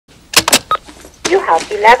You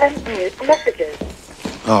have 11 new messages.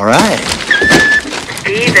 All right.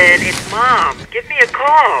 Steven, it's Mom. Give me a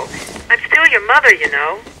call. I'm still your mother, you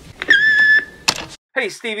know. Hey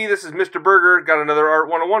Stevie, this is Mr. Burgher. Got another Art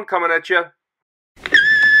 101 coming at you.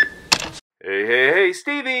 Hey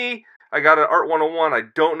Stevie! I got an Art 101. I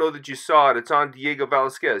don't know that you saw it. It's on Diego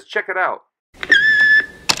Velázquez. Check it out.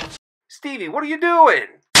 Stevie, what are you doing?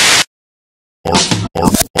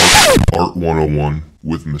 Art 101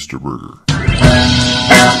 with Mr. Burgher.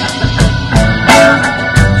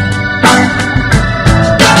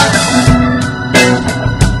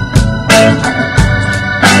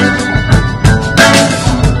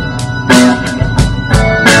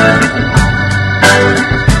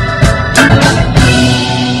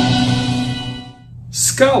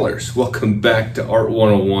 Scholars, welcome back to Art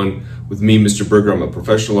 101 with me, Mr. Burgher. I'm a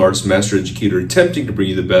professional artist, master educator, attempting to bring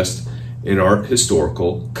you the best in art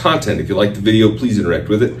historical content. If you like the video, please interact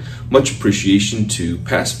with it. Much appreciation to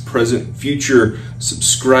past, present, future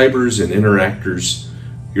subscribers and interactors.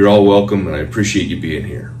 You're all welcome, and I appreciate you being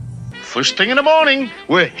here. First thing in the morning,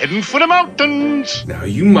 we're heading for the mountains. Now,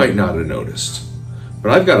 you might not have noticed,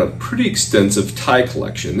 but I've got a pretty extensive tie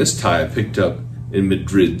collection. This tie I picked up in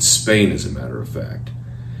Madrid, Spain, as a matter of fact.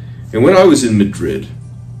 And when I was in Madrid,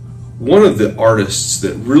 one of the artists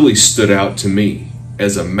that really stood out to me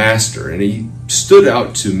as a master, and he stood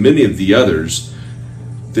out to many of the others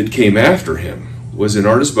that came after him, was an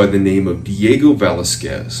artist by the name of Diego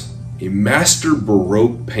Velázquez, a master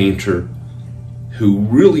Baroque painter who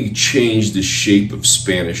really changed the shape of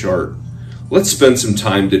Spanish art. Let's spend some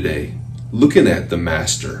time today looking at the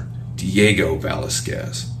master, Diego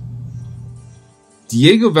Velázquez.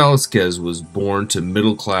 Diego Velázquez was born to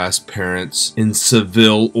middle-class parents in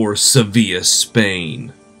Seville or Sevilla,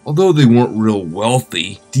 Spain. Although they weren't real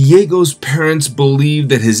wealthy, Diego's parents believed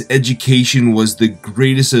that his education was the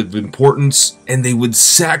greatest of importance, and they would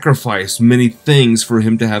sacrifice many things for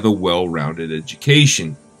him to have a well-rounded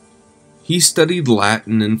education. He studied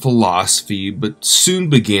Latin and philosophy, but soon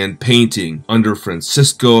began painting under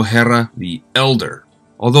Francisco Herrera the Elder.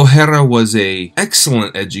 Although Herrera was an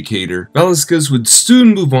excellent educator, Velázquez would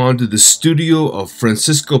soon move on to the studio of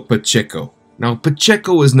Francisco Pacheco. Now,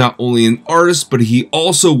 Pacheco is not only an artist, but he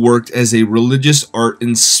also worked as a religious art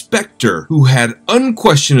inspector who had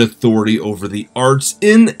unquestioned authority over the arts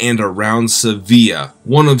in and around Sevilla,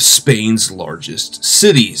 one of Spain's largest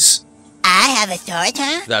cities. I have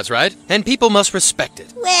authority? That's right, and people must respect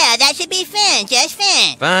it. Well, that should be fine, just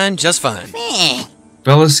fine. Fine, just fine. Fine.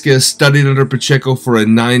 Velázquez studied under Pacheco for a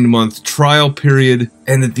 9-month trial period,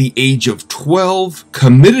 and at the age of 12,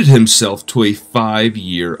 committed himself to a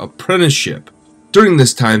 5-year apprenticeship. During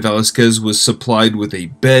this time, Velázquez was supplied with a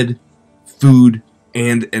bed, food,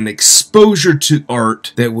 and an exposure to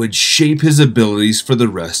art that would shape his abilities for the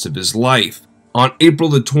rest of his life. On April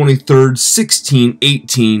the 23rd,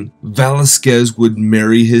 1618, Velázquez would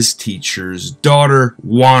marry his teacher's daughter,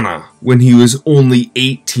 Juana, when he was only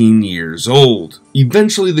 18 years old.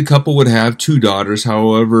 Eventually, the couple would have 2 daughters,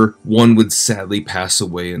 however, one would sadly pass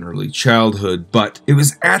away in early childhood, but it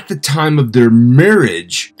was at the time of their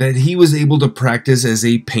marriage that he was able to practice as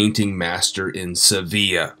a painting master in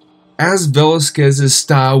Sevilla. As Velázquez's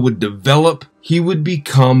style would develop, he would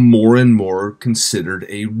become more and more considered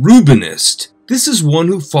a Rubinist. This is one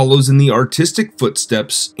who follows in the artistic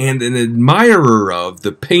footsteps and an admirer of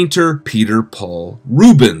the painter Peter Paul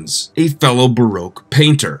Rubens, a fellow Baroque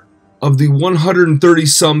painter. Of the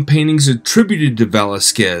 130-some paintings attributed to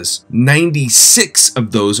Velázquez, 96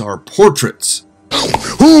 of those are portraits.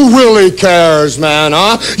 Who really cares, man,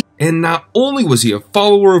 huh? And not only was he a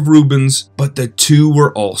follower of Rubens, but the two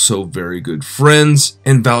were also very good friends,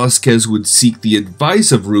 and Velázquez would seek the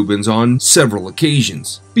advice of Rubens on several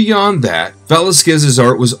occasions. Beyond that, Velázquez's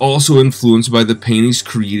art was also influenced by the paintings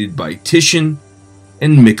created by Titian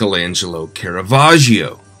and Michelangelo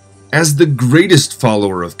Caravaggio. As the greatest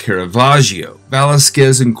follower of Caravaggio,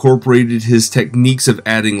 Velázquez incorporated his techniques of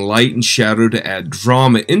adding light and shadow to add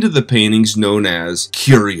drama into the paintings known as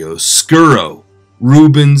chiaroscuro.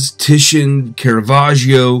 Rubens, Titian,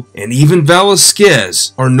 Caravaggio, and even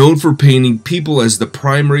Velázquez are known for painting people as the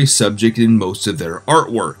primary subject in most of their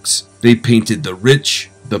artworks. They painted the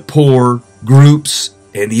rich, the poor, groups,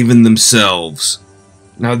 and even themselves.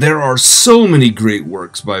 Now, there are so many great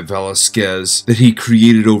works by Velázquez that he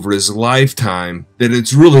created over his lifetime that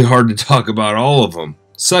it's really hard to talk about all of them.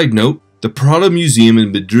 Side note, the Prado Museum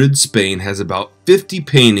in Madrid, Spain has about 50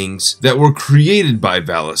 paintings that were created by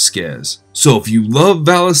Velázquez. So if you love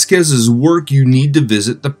Velázquez's work, you need to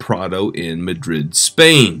visit the Prado in Madrid,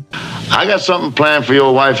 Spain. I got something planned for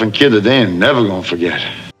your wife and kid that they ain't never gonna forget.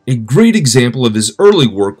 A great example of his early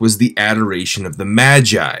work was the Adoration of the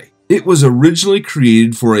Magi. It was originally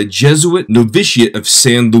created for a Jesuit novitiate of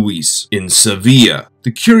San Luis in Sevilla.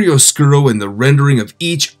 The chiaroscuro and the rendering of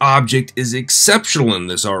each object is exceptional in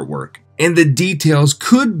this artwork, and the details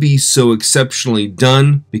could be so exceptionally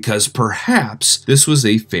done because perhaps this was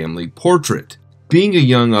a family portrait. Being a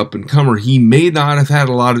young up-and-comer, he may not have had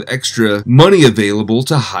a lot of extra money available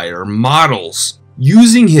to hire models.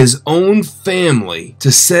 Using his own family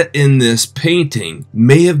to set in this painting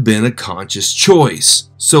may have been a conscious choice.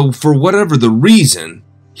 So for whatever the reason,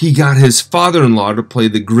 he got his father-in-law to play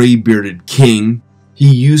the gray-bearded king.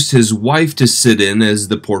 He used his wife to sit in as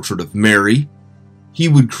the portrait of Mary. He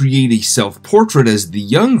would create a self-portrait as the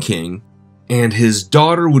young king, and his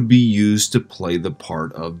daughter would be used to play the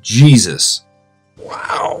part of Jesus.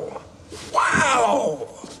 Wow. Wow.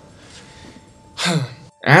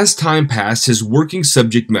 As time passed, his working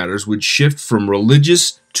subject matters would shift from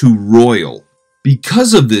religious to royal.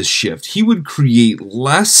 Because of this shift, he would create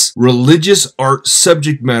less religious art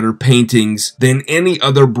subject matter paintings than any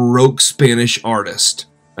other Baroque Spanish artist.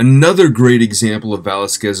 Another great example of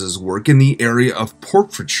Velázquez's work in the area of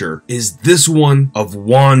portraiture is this one of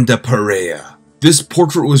Juan de Pareja. This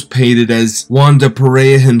portrait was painted as Juan de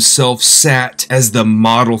Pareja himself sat as the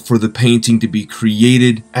model for the painting to be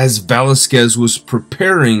created, as Velázquez was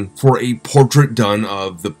preparing for a portrait done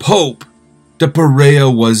of the Pope. De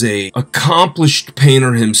Pareja was an accomplished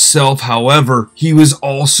painter himself. However, he was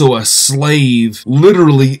also a slave,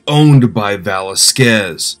 literally owned by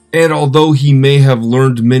Velázquez. And although he may have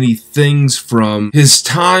learned many things from his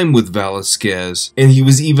time with Velázquez, and he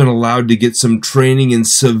was even allowed to get some training in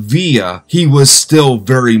Sevilla, he was still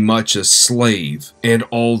very much a slave, and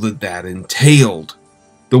all that entailed.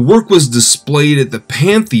 The work was displayed at the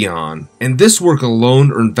Pantheon, and this work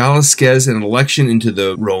alone earned Velázquez an election into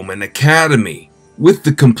the Roman Academy. With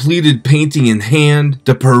the completed painting in hand,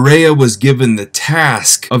 de Pareja was given the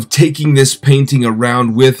task of taking this painting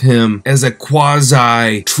around with him as a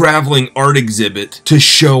quasi-traveling art exhibit to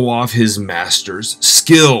show off his master's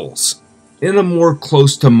skills. In a more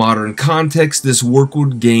close to modern context, this work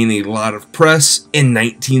would gain a lot of press in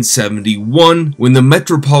 1971 when the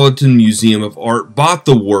Metropolitan Museum of Art bought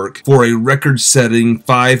the work for a record-setting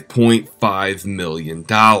 $5.5 million.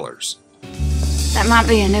 That might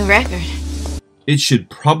be a new record. It should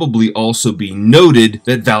probably also be noted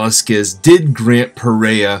that Velázquez did grant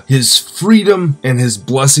Pareja his freedom and his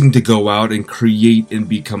blessing to go out and create and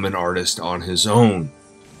become an artist on his own.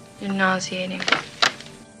 You're nauseating.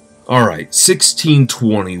 Alright,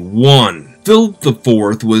 1621. Philip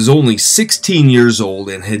IV was only 16 years old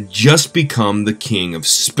and had just become the King of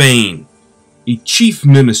Spain. A chief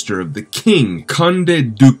minister of the king,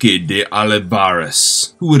 Conde Duque de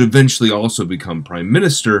Olivares, who would eventually also become prime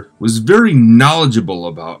minister, was very knowledgeable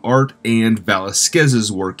about art and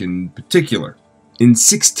Velázquez's work in particular. In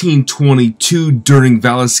 1622, during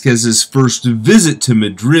Velázquez's first visit to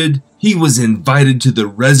Madrid, he was invited to the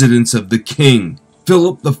residence of the king.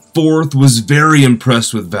 Philip IV was very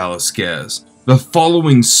impressed with Velázquez. The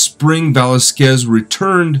following spring, Velázquez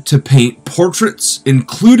returned to paint portraits,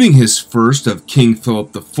 including his first of King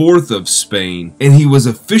Philip IV of Spain, and he was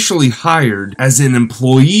officially hired as an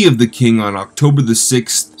employee of the king on October the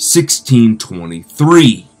 6th,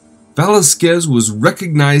 1623. Velázquez was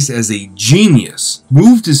recognized as a genius,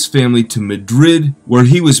 moved his family to Madrid, where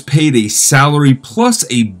he was paid a salary plus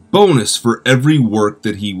a bonus for every work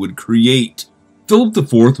that he would create. Philip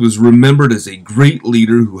IV was remembered as a great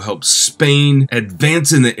leader who helped Spain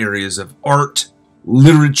advance in the areas of art,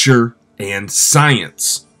 literature, and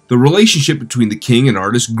science. The relationship between the king and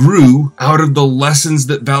artist grew out of the lessons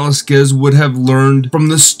that Velázquez would have learned from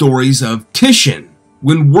the stories of Titian.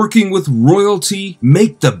 When working with royalty,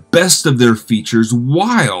 make the best of their features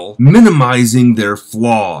while minimizing their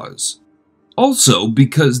flaws. Also,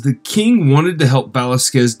 because the king wanted to help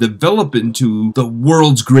Velázquez develop into the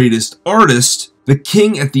world's greatest artist, the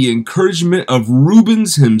king, at the encouragement of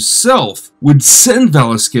Rubens himself, would send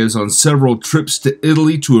Velázquez on several trips to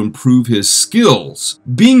Italy to improve his skills.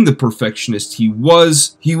 Being the perfectionist he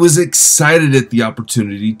was excited at the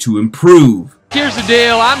opportunity to improve. Here's the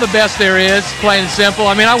deal, I'm the best there is, plain and simple.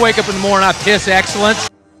 I mean, I wake up in the morning, I piss excellence.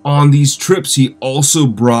 On these trips, he also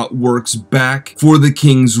brought works back for the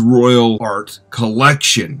king's royal art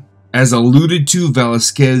collection. As alluded to,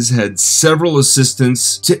 Velázquez had several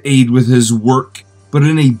assistants to aid with his work, but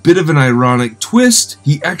in a bit of an ironic twist,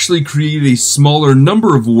 he actually created a smaller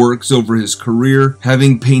number of works over his career,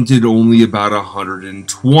 having painted only about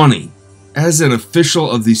 120. As an official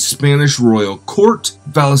of the Spanish royal court,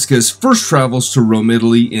 Velázquez first travels to Rome,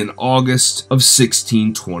 Italy in August of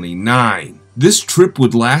 1629. This trip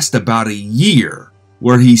would last about a year,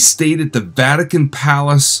 where he stayed at the Vatican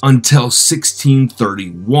Palace until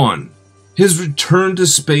 1631. His return to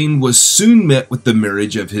Spain was soon met with the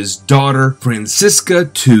marriage of his daughter Francisca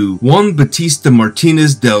to Juan Bautista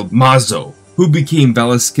Martínez del Mazo, who became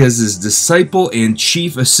Velázquez's disciple and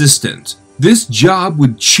chief assistant. This job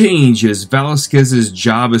would change as Velázquez's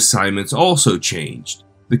job assignments also changed.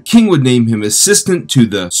 The king would name him assistant to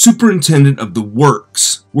the superintendent of the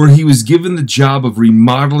works, where he was given the job of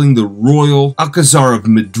remodeling the royal Alcazar of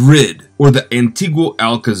Madrid, or the Antiguo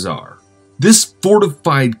Alcazar. This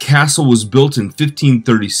fortified castle was built in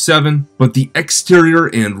 1537, but the exterior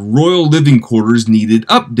and royal living quarters needed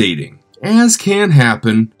updating. As can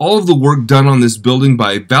happen, all of the work done on this building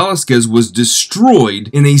by Velázquez was destroyed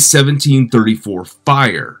in a 1734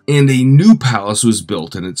 fire, and a new palace was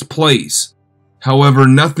built in its place. However,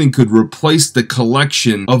 nothing could replace the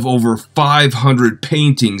collection of over 500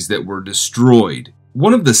 paintings that were destroyed.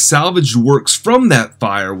 One of the salvaged works from that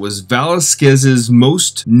fire was Velázquez's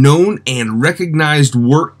most known and recognized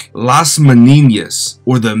work, Las Meninas,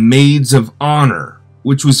 or the Maids of Honor,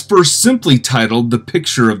 which was first simply titled The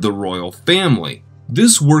Picture of the Royal Family.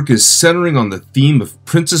 This work is centering on the theme of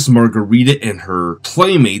Princess Margarita and her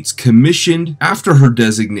playmates commissioned after her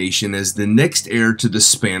designation as the next heir to the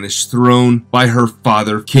Spanish throne by her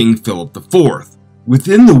father, King Philip IV.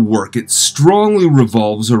 Within the work, it strongly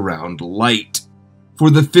revolves around light. For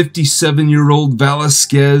the 57-year-old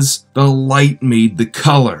Velázquez, the light made the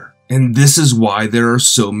color, and this is why there are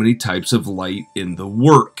so many types of light in the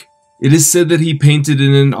work. It is said that he painted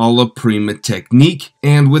in an alla prima technique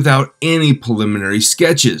and without any preliminary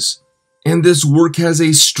sketches. And this work has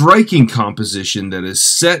a striking composition that is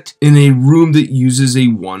set in a room that uses a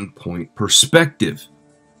one-point perspective.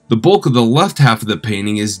 The bulk of the left half of the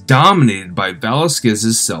painting is dominated by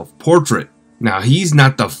Velázquez's self-portrait. Now, he's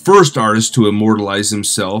not the first artist to immortalize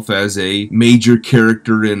himself as a major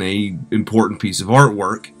character in an important piece of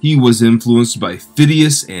artwork. He was influenced by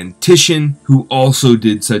Phidias and Titian, who also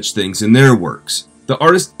did such things in their works. The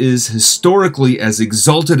artist is historically as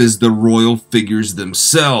exalted as the royal figures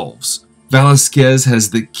themselves. Velázquez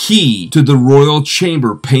has the key to the royal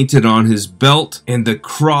chamber painted on his belt and the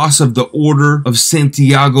cross of the Order of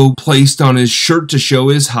Santiago placed on his shirt to show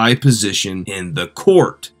his high position in the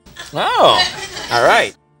court. Oh, all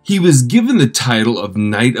right. He was given the title of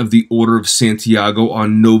Knight of the Order of Santiago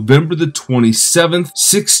on November the 27th,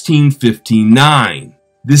 1659.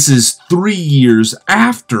 This is 3 years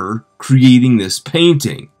after creating this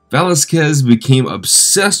painting. Velázquez became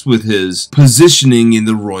obsessed with his positioning in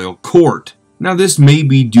the royal court. Now, this may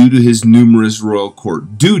be due to his numerous royal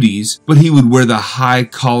court duties, but he would wear the high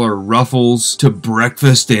collar ruffles to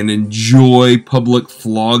breakfast and enjoy public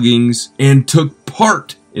floggings, and took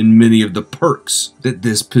part in many of the perks that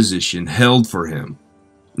this position held for him.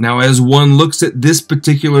 Now, as one looks at this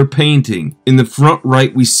particular painting, in the front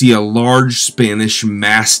right we see a large Spanish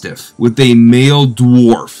Mastiff with a male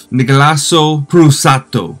dwarf, Nicolaso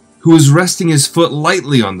Cruzato, who is resting his foot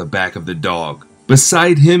lightly on the back of the dog.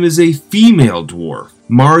 Beside him is a female dwarf,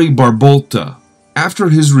 Mari Barbolta. After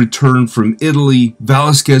his return from Italy,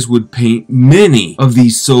 Velázquez would paint many of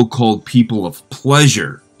these so-called people of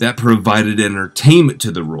pleasure that provided entertainment to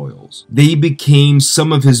the royals. They became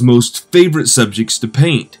some of his most favorite subjects to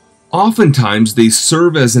paint. Oftentimes, they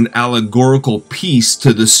serve as an allegorical piece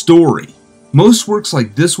to the story. Most works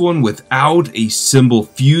like this one without a symbol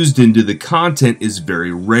fused into the content is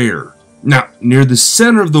very rare. Now, near the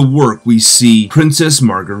center of the work, we see Princess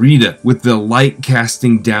Margarita with the light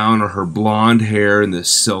casting down on her blonde hair and the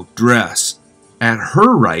silk dress. At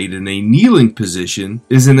her right, in a kneeling position,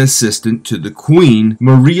 is an assistant to the Queen,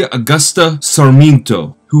 Maria Augusta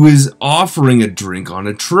Sarmiento, who is offering a drink on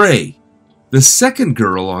a tray. The second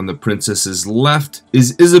girl on the princess's left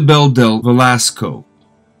is Isabel del Velasco.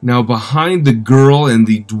 Now, behind the girl and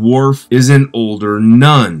the dwarf is an older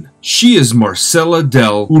nun. She is Marcela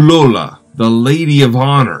del Ulola, the Lady of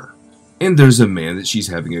Honor. And there's a man that she's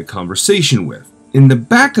having a conversation with. In the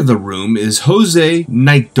back of the room is Jose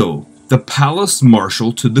Naito, the palace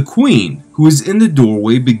marshal to the Queen, who is in the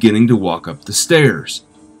doorway beginning to walk up the stairs.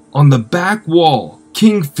 On the back wall,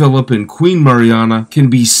 King Philip and Queen Mariana can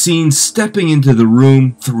be seen stepping into the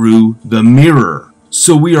room through the mirror.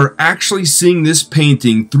 So we are actually seeing this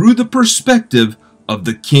painting through the perspective of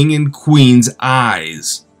the King and Queen's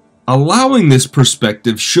eyes. Allowing this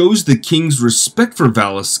perspective shows the King's respect for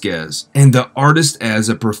Velázquez and the artist as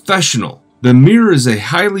a professional. The mirror is a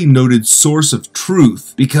highly noted source of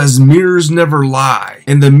truth because mirrors never lie,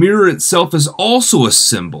 and the mirror itself is also a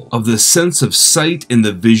symbol of the sense of sight in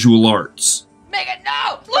the visual arts. Megan,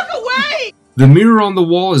 no! Look away! The mirror on the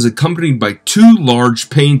wall is accompanied by two large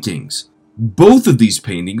paintings. Both of these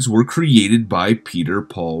paintings were created by Peter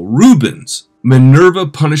Paul Rubens: Minerva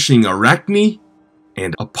punishing Arachne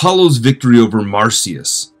and Apollo's victory over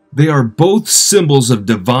Marsyas. They are both symbols of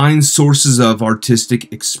divine sources of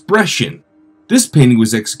artistic expression. This painting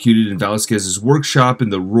was executed in Velázquez's workshop in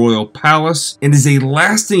the royal palace and is a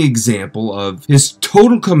lasting example of his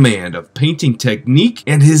total command of painting technique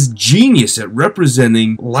and his genius at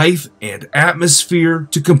representing life and atmosphere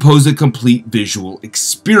to compose a complete visual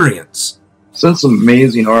experience. Since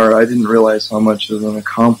amazing art, I didn't realize how much of an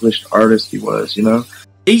accomplished artist he was,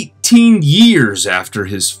 18 years after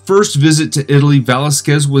his first visit to Italy,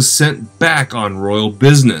 Velázquez was sent back on royal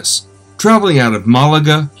business. Traveling out of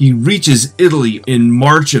Malaga, he reaches Italy in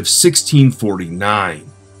March of 1649.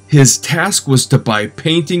 His task was to buy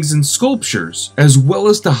paintings and sculptures, as well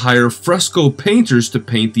as to hire fresco painters to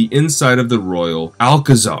paint the inside of the royal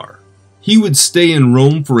Alcazar. He would stay in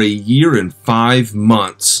Rome for a year and 5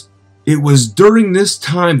 months. It was during this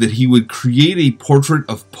time that he would create a portrait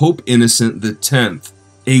of Pope Innocent X,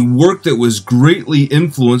 a work that was greatly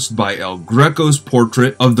influenced by El Greco's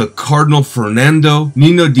portrait of the Cardinal Fernando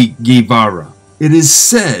Nino de Guevara. It is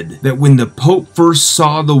said that when the Pope first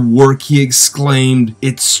saw the work, he exclaimed,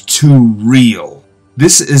 "It's too real."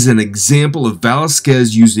 This is an example of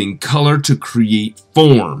Velázquez using color to create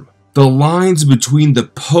form. The lines between the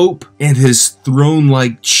Pope and his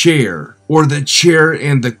throne-like chair, or the chair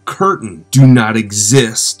and the curtain, do not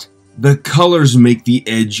exist. The colors make the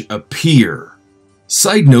edge appear.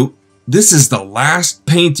 Side note, this is the last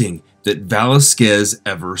painting that Velázquez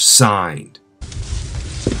ever signed.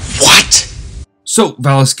 What? So,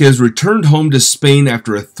 Velázquez returned home to Spain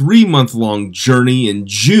after a 3-month-long journey in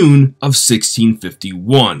June of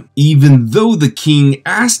 1651, even though the king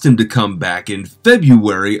asked him to come back in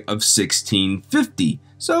February of 1650,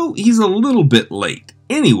 so he's a little bit late.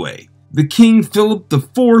 Anyway, the King Philip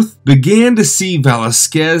IV began to see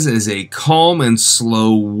Velázquez as a calm and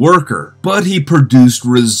slow worker, but he produced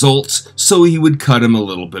results, so he would cut him a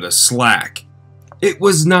little bit of slack. It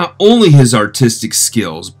was not only his artistic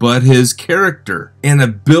skills, but his character and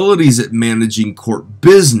abilities at managing court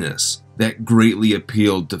business that greatly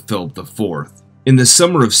appealed to Philip IV. In the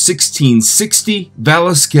summer of 1660,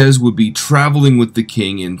 Velázquez would be traveling with the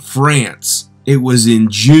king in France. It was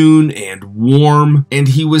in June and warm, and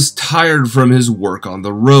he was tired from his work on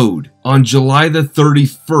the road. On July the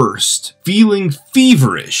 31st, feeling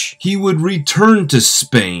feverish, he would return to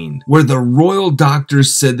Spain, where the royal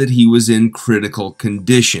doctors said that he was in critical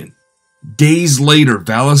condition. Days later,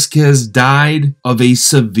 Velázquez died of a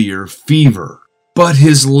severe fever, but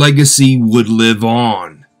his legacy would live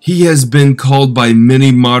on. He has been called by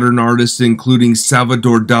many modern artists, including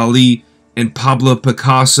Salvador Dalí and Pablo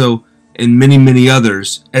Picasso, and many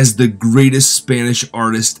others, as the greatest Spanish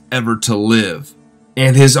artist ever to live.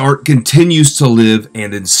 And his art continues to live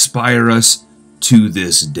and inspire us to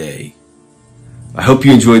this day. I hope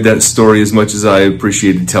you enjoyed that story as much as I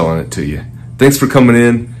appreciated telling it to you. Thanks for coming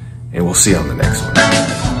in, and we'll see you on the next one.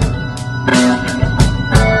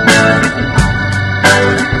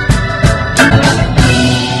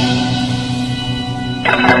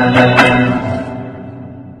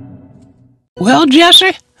 Well,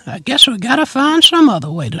 Jesse, I guess we gotta find some other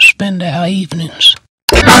way to spend our evenings.